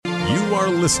You are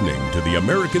listening to the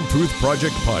American Truth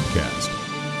Project podcast.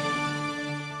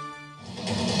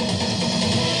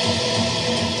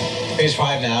 Page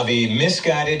 5 now, the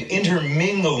misguided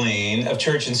intermingling of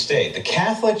church and state. The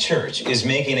Catholic Church is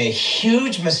making a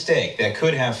huge mistake that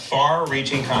could have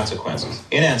far-reaching consequences.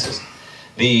 In essence,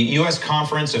 the U.S.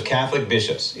 Conference of Catholic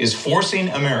Bishops is forcing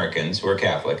Americans who are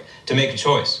Catholic to make a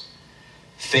choice.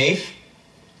 Faith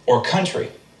or country.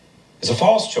 It's a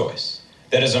false choice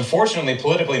that is unfortunately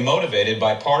politically motivated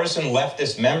by partisan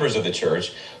leftist members of the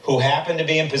church who happen to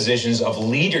be in positions of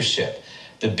leadership.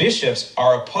 The bishops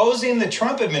are opposing the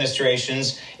Trump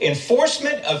administration's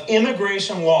enforcement of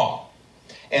immigration law.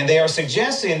 And they are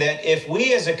suggesting that if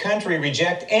we as a country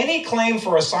reject any claim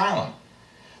for asylum,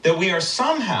 that we are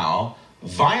somehow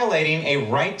violating a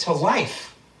right to life.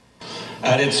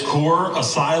 At its core,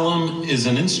 asylum is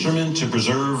an instrument to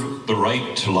preserve the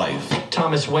right to life.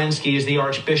 Thomas Wensky is the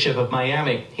Archbishop of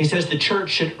Miami. He says the church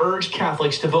should urge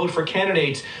Catholics to vote for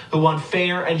candidates who want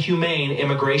fair and humane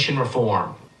immigration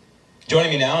reform.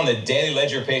 Joining me now on the Daily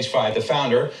Ledger, page 5, the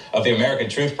founder of the American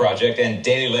Truth Project and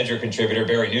Daily Ledger contributor,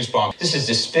 Barry Nussbaum. This is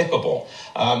despicable.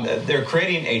 They're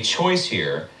creating a choice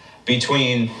here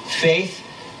between faith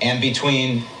and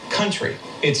between country.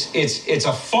 It's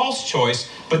a false choice,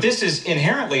 but this is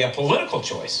inherently a political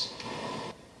choice.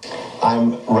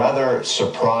 I'm rather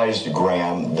surprised,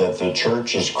 Graham, that the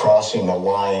church is crossing the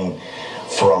line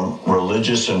from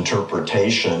religious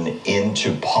interpretation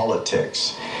into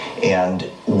politics. And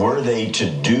were they to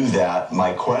do that,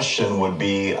 my question would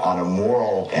be on a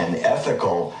moral and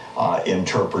ethical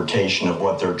interpretation of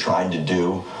what they're trying to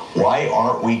do. Why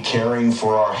aren't we caring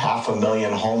for our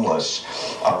 500,000 homeless,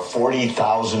 our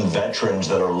 40,000 veterans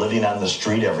that are living on the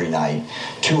street every night,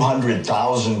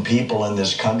 200,000 people in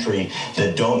this country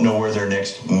that don't know where their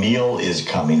next meal is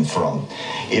coming from?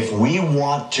 If we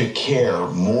want to care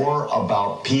more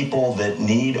about people that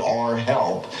need our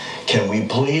help, can we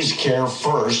please care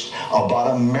first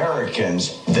about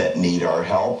Americans that need our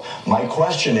help? My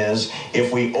question is,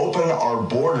 if we open our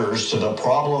borders to the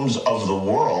problems of the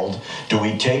world, do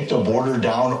we take the border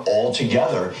down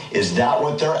altogether? Is that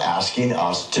what they're asking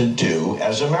us to do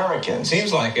as Americans?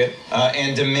 Seems like it.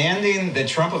 And demanding that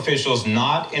Trump officials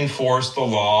not enforce the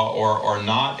law or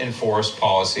not enforce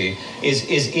policy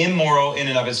is immoral in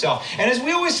and of itself. And as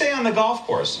we always say on the golf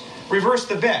course, reverse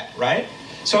the bet, right?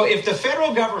 So if the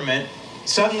federal government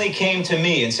suddenly came to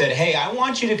me and said, hey, I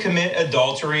want you to commit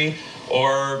adultery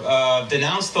or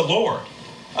denounce the Lord,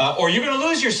 or you're going to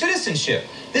lose your citizenship.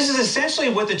 This is essentially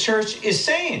what the church is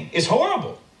saying. It's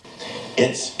horrible.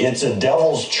 It's a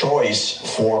devil's choice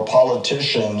for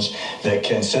politicians that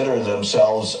consider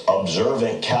themselves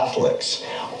observant Catholics.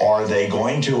 Are they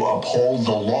going to uphold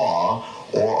the law,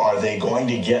 or are they going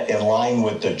to get in line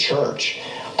with the church?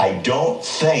 I don't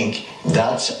think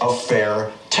that's a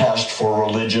fair test for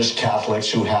religious Catholics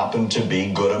who happen to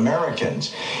be good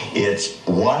Americans. It's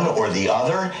one or the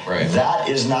other. Right. That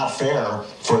is not fair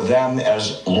for them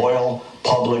as loyal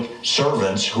public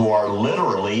servants who are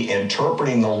literally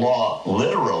interpreting the law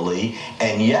literally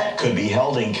and yet could be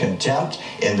held in contempt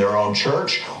in their own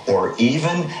church or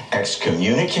even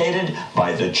excommunicated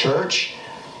by the church.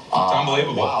 It's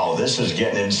unbelievable. Wow, this is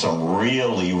getting into some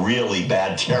really, really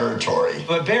bad territory.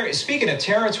 But Barry, speaking of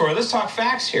territory, let's talk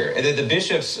facts here that the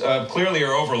bishops clearly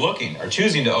are overlooking, are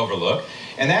choosing to overlook.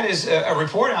 And that is a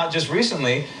report out just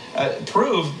recently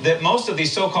proved that most of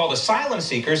these so-called asylum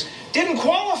seekers didn't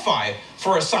qualify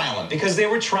for asylum because they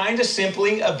were trying to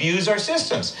simply abuse our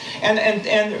systems. And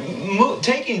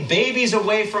taking babies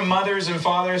away from mothers and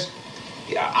fathers,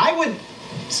 I would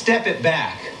step it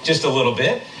back just a little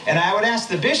bit, and I would ask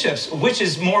the bishops, which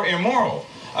is more immoral?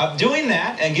 Doing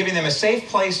that and giving them a safe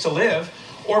place to live,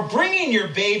 or bringing your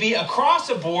baby across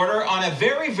a border on a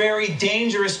very, very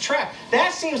dangerous trek?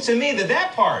 That seems to me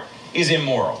that part is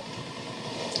immoral.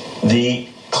 The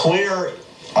clear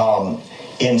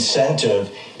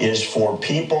incentive is for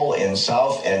people in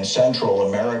South and Central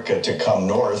America to come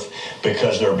north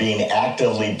because they're being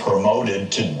actively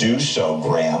promoted to do so,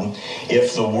 Graham.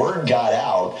 If the word got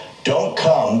out, don't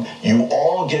come, you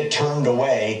all get turned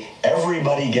away,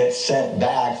 everybody gets sent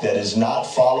back that is not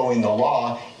following the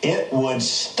law, it would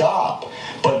stop.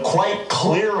 But quite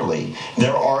clearly,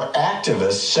 there are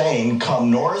activists saying, come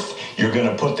north, you're going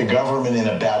to put the government in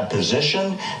a bad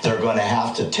position, they're going to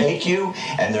have to take you,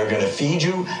 and they're going to feed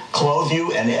you, clothe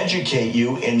you, and educate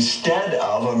you instead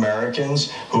of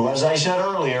Americans who, as I said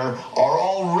earlier, are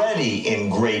already in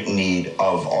great need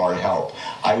of our help.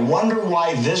 I wonder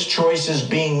why this choice is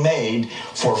being made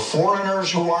for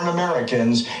foreigners who aren't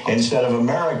Americans instead of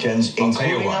Americans,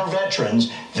 including our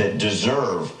veterans that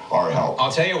deserve our help.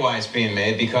 I'll tell you why it's being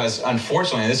made, because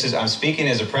unfortunately, I'm speaking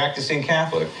as a practicing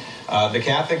Catholic. The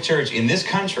Catholic Church in this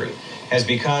country has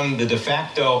become the de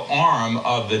facto arm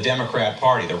of the Democrat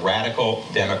Party, the radical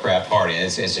Democrat Party. And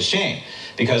it's a shame,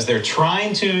 because they're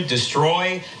trying to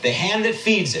destroy the hand that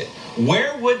feeds it.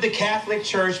 Where would the Catholic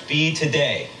Church be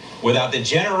today without the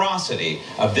generosity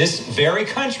of this very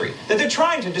country that they're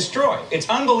trying to destroy? It's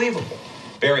unbelievable.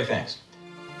 Barry, thanks.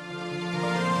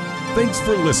 Thanks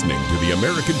for listening to the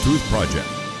American Truth Project,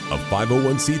 a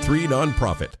 501c3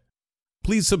 nonprofit.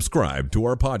 Please subscribe to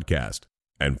our podcast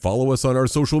and follow us on our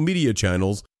social media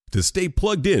channels to stay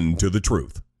plugged in to the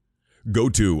truth. Go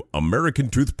to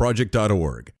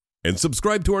americantruthproject.org and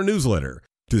subscribe to our newsletter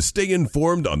to stay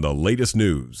informed on the latest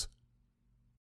news.